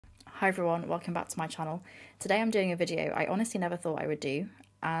Hi everyone, welcome back to my channel. Today I'm doing a video I honestly never thought I would do,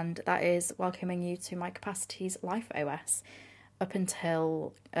 and that is welcoming you to my Capacities LifeOS. Up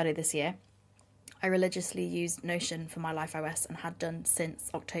until early this year, I religiously used Notion for my LifeOS and had done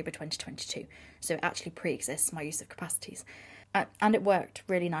since October 2022, so it actually pre-exists my use of Capacities. And it worked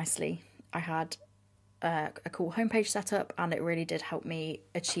really nicely. I had a cool homepage set up, and it really did help me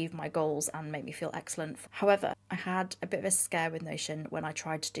achieve my goals and make me feel excellent. However, I had a bit of a scare with Notion when I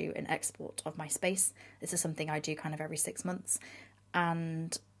tried to do an export of my space. This is something I do kind of every 6 months,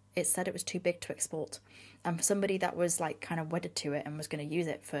 and it said it was too big to export. And for somebody that was like kind of wedded to it and was going to use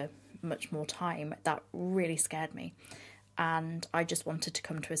it for much more time, that really scared me. And I just wanted to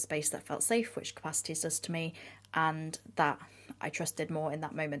come to a space that felt safe, which Capacities does to me, and that I trusted more in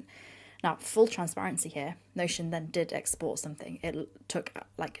that moment. Now, full transparency here, Notion then did export something. It took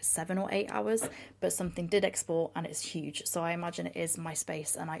like 7 or 8 hours, but something did export, and it's huge. So I imagine it is my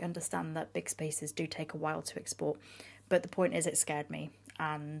space, and I understand that big spaces do take a while to export. But the point is, it scared me.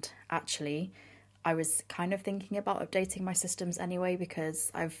 And actually, I was kind of thinking about updating my systems anyway,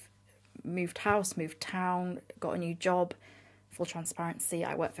 because I've moved house, moved town, got a new job. Full transparency,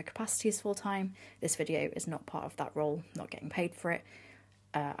 I work for Capacities full time. This video is not part of that role, not getting paid for it.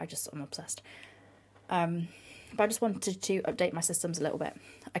 I'm obsessed. But I just wanted to update my systems a little bit.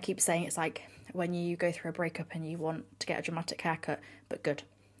 I keep saying it's like when you go through a breakup and you want to get a dramatic haircut, but good.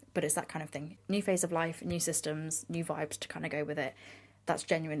 But it's that kind of thing. New phase of life, new systems, new vibes to kind of go with it. That's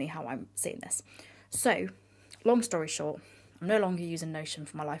genuinely how I'm seeing this. So, long story short, I'm no longer using Notion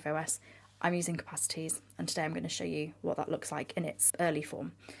for my LifeOS. I'm using Capacities, and today I'm going to show you what that looks like in its early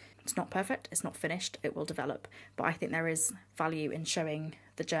form. It's not perfect, it's not finished, it will develop, but I think there is value in showing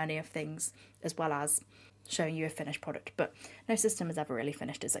the journey of things as well as showing you a finished product. But no system is ever really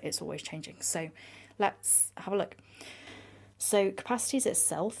finished, it's always changing. So let's have a look. So Capacities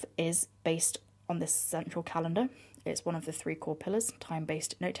itself is based on this central calendar. It's one of the 3 core pillars,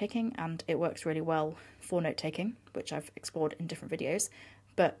 time-based note-taking, and it works really well for note-taking, which I've explored in different videos.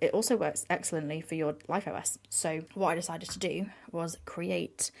 But it also works excellently for your LifeOS. So what I decided to do was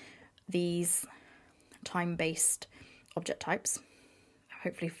create these time-based object types,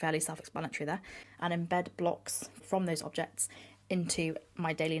 hopefully fairly self-explanatory there, and embed blocks from those objects into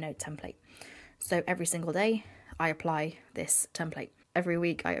my daily note template. So every single day I apply this template. Every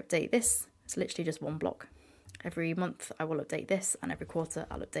week I update this. It's literally just one block. Every month I will update this, and every quarter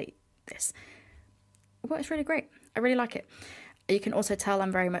I'll update this. It works really great. I really like it. You can also tell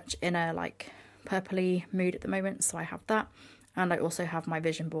I'm very much in a like purpley mood at the moment, so I have that. And I also have my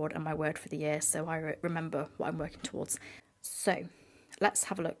vision board and my word for the year, so I remember what I'm working towards. So let's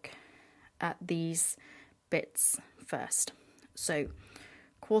have a look at these bits first. So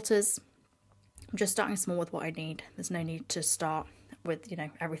quarters, I'm just starting small with what I need. There's no need to start with,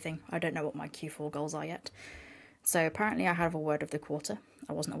 everything. I don't know what my Q4 goals are yet. So apparently I have a word of the quarter.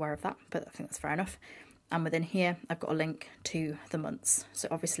 I wasn't aware of that, but I think that's fair enough. And within here, I've got a link to the months. So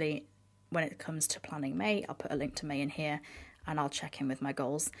obviously, when it comes to planning May, I'll put a link to May in here, and I'll check in with my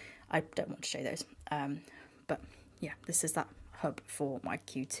goals. I don't want to show those. But yeah, this is that hub for my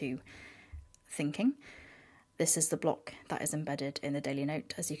Q2 thinking. This is the block that is embedded in the daily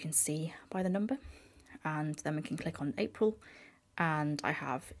note, as you can see by the number. And then we can click on April, and I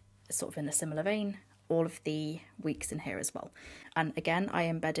have, sort of in a similar vein, all of the weeks in here as well. And again, I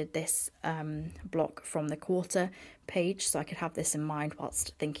embedded this block from the quarter page, so I could have this in mind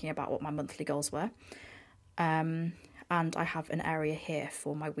whilst thinking about what my monthly goals were. And I have an area here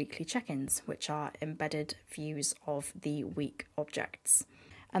for my weekly check-ins, which are embedded views of the week objects.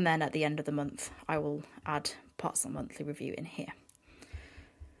 And then at the end of the month, I will add parts of the monthly review in here.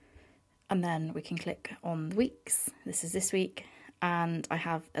 And then we can click on the weeks. This is this week. And I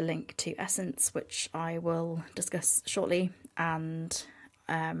have a link to Essence, which I will discuss shortly, and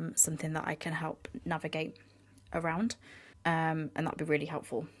something that I can help navigate around. And that'll be really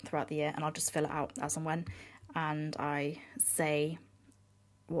helpful throughout the year. And I'll just fill it out as and when. And I say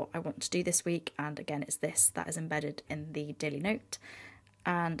what I want to do this week. And again, it's this that is embedded in the daily note.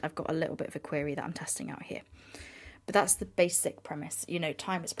 And I've got a little bit of a query that I'm testing out here. But that's the basic premise.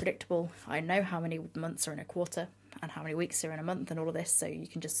 Time is predictable. I know how many months are in a quarter and how many weeks are in a month and all of this, so you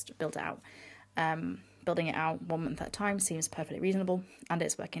can just build it out. Building it out 1 month at a time seems perfectly reasonable, and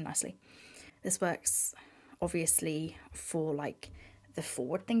it's working nicely. This works obviously for like the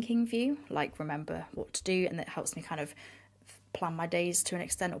forward thinking view, like remember what to do, and it helps me kind of plan my days to an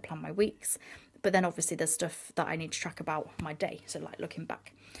extent, or plan my weeks. But then obviously there's stuff that I need to track about my day, so like looking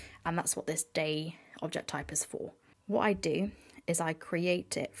back, and that's what this day object type is for. What I do is I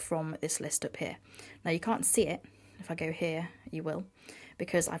create it from this list up here. Now you can't see it. If I go here, you will,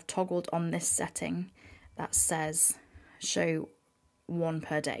 because I've toggled on this setting that says show 1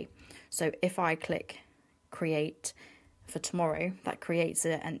 per day. So if I click create for tomorrow, that creates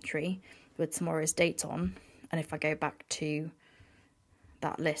an entry with tomorrow's date on, and if I go back to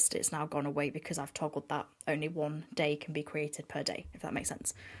that list, it's now gone away because I've toggled that only 1 day can be created per day, if that makes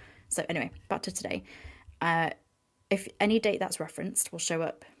sense. So anyway, back to today. If any date that's referenced will show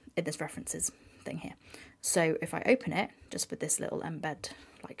up in this references thing here. So if I open it, just with this little embed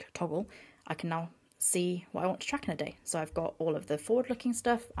like toggle, I can now see what I want to track in a day. So I've got all of the forward looking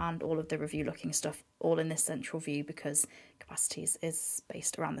stuff and all of the review looking stuff all in this central view, because Capacities is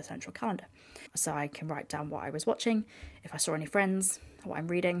based around the central calendar. So I can write down what I was watching, if I saw any friends, what I'm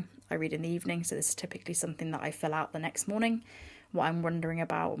reading. I read in the evening, so this is typically something that I fill out the next morning, what I'm wondering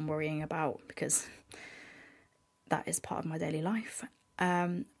about and worrying about, because that is part of my daily life.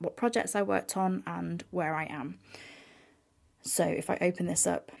 What projects I worked on and where I am. So if I open this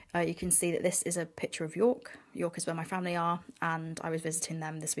up, you can see that this is a picture of York. York is where my family are, and I was visiting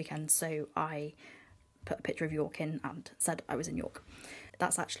them this weekend, so I put a picture of York in and said I was in York.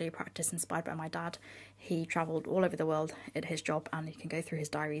 That's actually a practice inspired by my dad. He travelled all over the world at his job, and you can go through his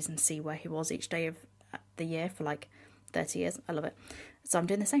diaries and see where he was each day of the year for like 30 years. I love it. So I'm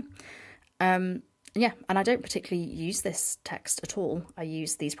doing the same. Yeah, and I don't particularly use this text at all. I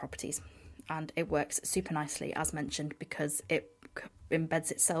use these properties, and it works super nicely, as mentioned, because it embeds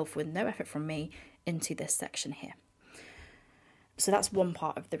itself with no effort from me into this section here. So that's one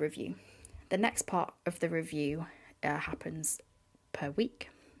part of the review. The next part of the review happens per week,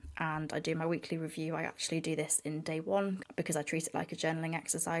 and I do my weekly review. I actually do this in day 1 because I treat it like a journaling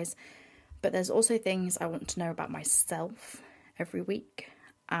exercise. But there's also things I want to know about myself every week,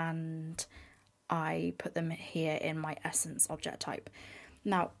 and I put them here in my essence object type.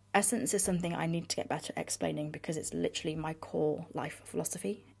 Now, essence is something I need to get better at explaining, because it's literally my core life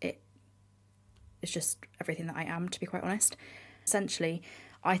philosophy. It's just everything that I am, to be quite honest. Essentially,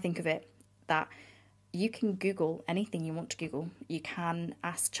 I think of it that you can Google anything you want to Google. You can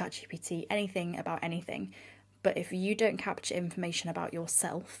ask ChatGPT anything about anything. But if you don't capture information about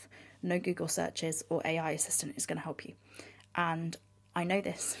yourself, no Google searches or AI assistant is going to help you. And I know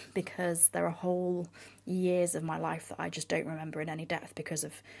this because there are whole years of my life that I just don't remember in any depth because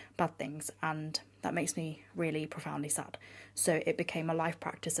of bad things, and that makes me really profoundly sad. So it became a life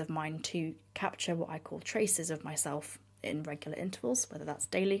practice of mine to capture what I call traces of myself in regular intervals, whether that's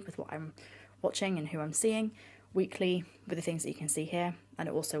daily with what I'm watching and who I'm seeing, weekly with the things that you can see here, and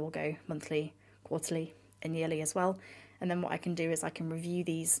it also will go monthly, quarterly and yearly as well. And then what I can do is I can review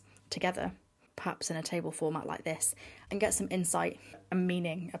these together, perhaps in a table format like this, and get some insight and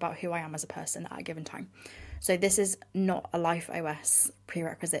meaning about who I am as a person at a given time. So this is not a LifeOS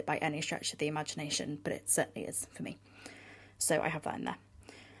prerequisite by any stretch of the imagination, but it certainly is for me. So I have that in there.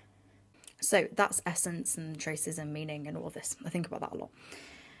 So that's essence and traces and meaning and all of this. I think about that a lot.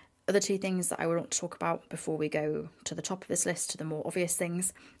 Other two things that I would want to talk about before we go to the top of this list, to the more obvious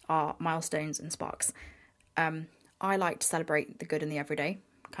things, are milestones and sparks. I like to celebrate the good in the everyday,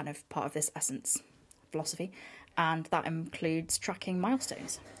 kind of part of this essence philosophy, and that includes tracking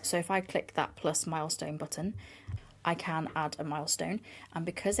milestones. So if I click that plus milestone button, I can add a milestone, and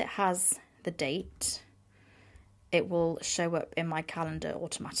because it has the date, it will show up in my calendar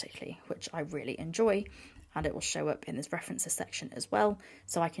automatically, which I really enjoy, and it will show up in this references section as well,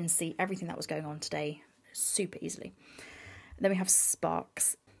 so I can see everything that was going on today super easily. And then we have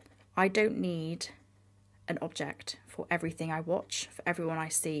sparks. I don't need an object for everything I watch, for everyone I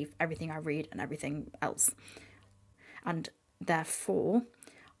see, for everything I read and everything else. And therefore,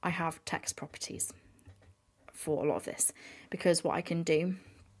 I have text properties for a lot of this, because what I can do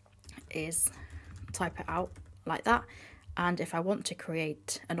is type it out like that, and if I want to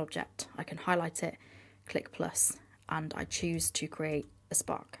create an object, I can highlight it, click plus, and I choose to create a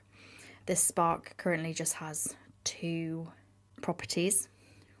spark. This spark currently just has 2 properties,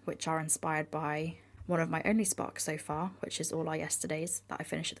 which are inspired by one of my only sparks so far, which is All Our Yesterdays, that I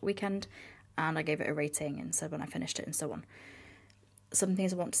finished at the weekend, and I gave it a rating and said when I finished it and so on. Some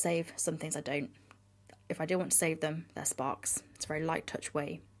things I want to save, some things I don't. If I do want to save them, they're sparks. It's a very light touch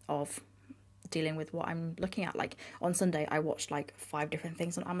way of dealing with what I'm looking at. Like on Sunday, I watched like 5 different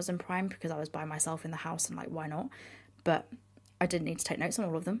things on Amazon Prime because I was by myself in the house and like, why not? But I didn't need to take notes on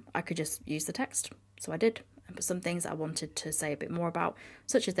all of them. I could just use the text. So I did. But some things I wanted to say a bit more about,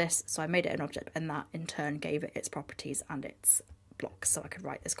 such as this, so I made it an object, and that in turn gave it its properties and its blocks, so I could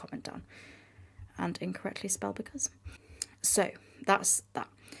write this comment down and incorrectly spell because. So that's that.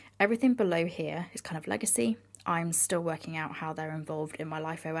 Everything below here is kind of legacy, I'm still working out how they're involved in my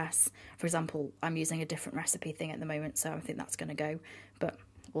LifeOS. For example, I'm using a different recipe thing at the moment, so I think that's going to go, but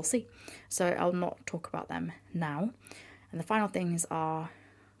we'll see. So I'll not talk about them now. And the final things are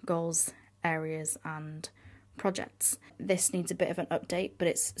goals, areas, and projects. This needs a bit of an update, but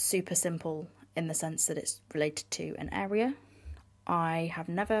it's super simple in the sense that it's related to an area. I have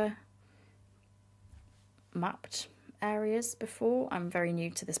never mapped areas before. I'm very new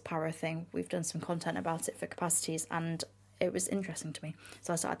to this power thing. We've done some content about it for Capacities and it was interesting to me,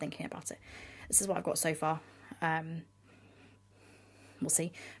 so I started thinking about it. This is what I've got so far. We'll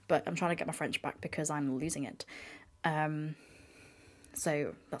see, but I'm trying to get my French back because I'm losing it.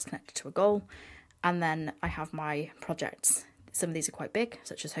 So that's connected to a goal, and then I have my projects. Some of these are quite big,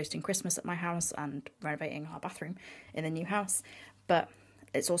 such as hosting Christmas at my house and renovating our bathroom in the new house, but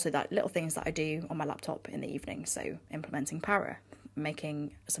it's also that little things that I do on my laptop in the evening. So implementing Power,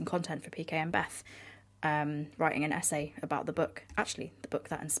 making some content for PK and Beth, writing an essay about the book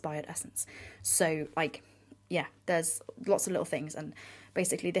that inspired Essence. So yeah, there's lots of little things, and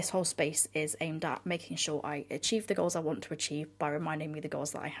basically this whole space is aimed at making sure I achieve the goals I want to achieve by reminding me the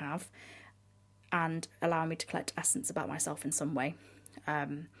goals that I have and allowing me to collect essence about myself in some way.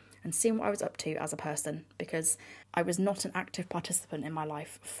 And seeing what I was up to as a person, because I was not an active participant in my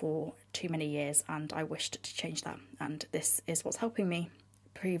life for too many years and I wished to change that, and this is what's helping me.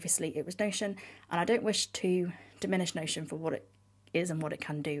 Previously it was Notion, and I don't wish to diminish Notion for what it is and what it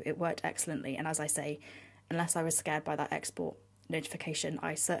can do. It worked excellently, and as I say, unless I was scared by that export notification,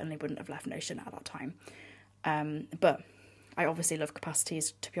 I certainly wouldn't have left Notion at that time. But I obviously love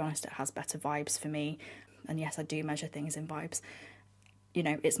Capacities. To be honest, it has better vibes for me, and yes, I do measure things in vibes. You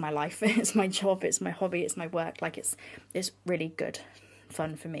know, it's my life, it's my job, it's my hobby, it's my work. It's really good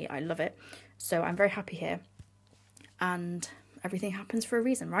fun for me. I love it. So I'm very happy here. And everything happens for a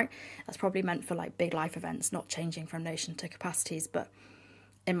reason, right? That's probably meant for big life events, not changing from Notion to Capacities, but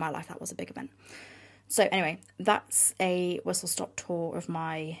in my life that was a big event. So anyway, that's a whistle-stop tour of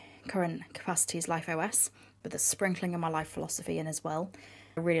my current Capacities LifeOS, with a sprinkling of my life philosophy in as well.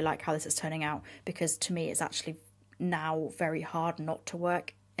 I really like how this is turning out, because to me it's actually now very hard not to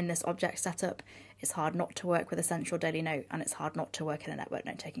work in this object setup. It's hard not to work with Essential Daily Note, and it's hard not to work in a network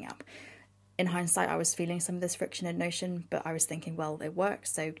note-taking app. In hindsight, I was feeling some of this friction in Notion, but I was thinking, well, it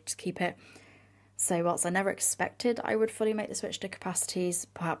works, so just keep it. So whilst I never expected I would fully make the switch to Capacities,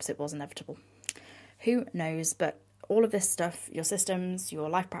 perhaps it was inevitable. Who knows, but all of this stuff, your systems, your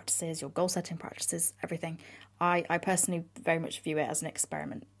life practices, your goal setting practices, everything, I personally very much view it as an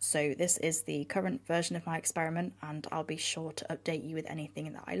experiment. So this is the current version of my experiment, and I'll be sure to update you with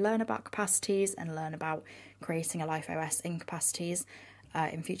anything that I learn about Capacities and learn about creating a LifeOS in Capacities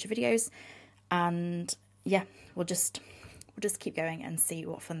in future videos. And yeah, we'll just keep going and see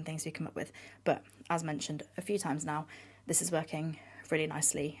what fun things we come up with. But as mentioned a few times now, this is working really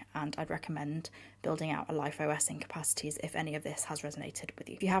nicely, and I'd recommend building out a LifeOS in Capacities if any of this has resonated with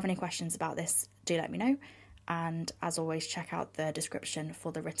you. If you have any questions about this, do let me know. And as always, check out the description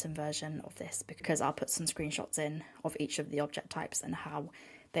for the written version of this, because I'll put some screenshots in of each of the object types and how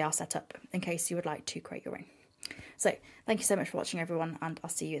they are set up in case you would like to create your own. So thank you so much for watching, everyone, and I'll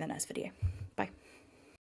see you in the next video. Bye.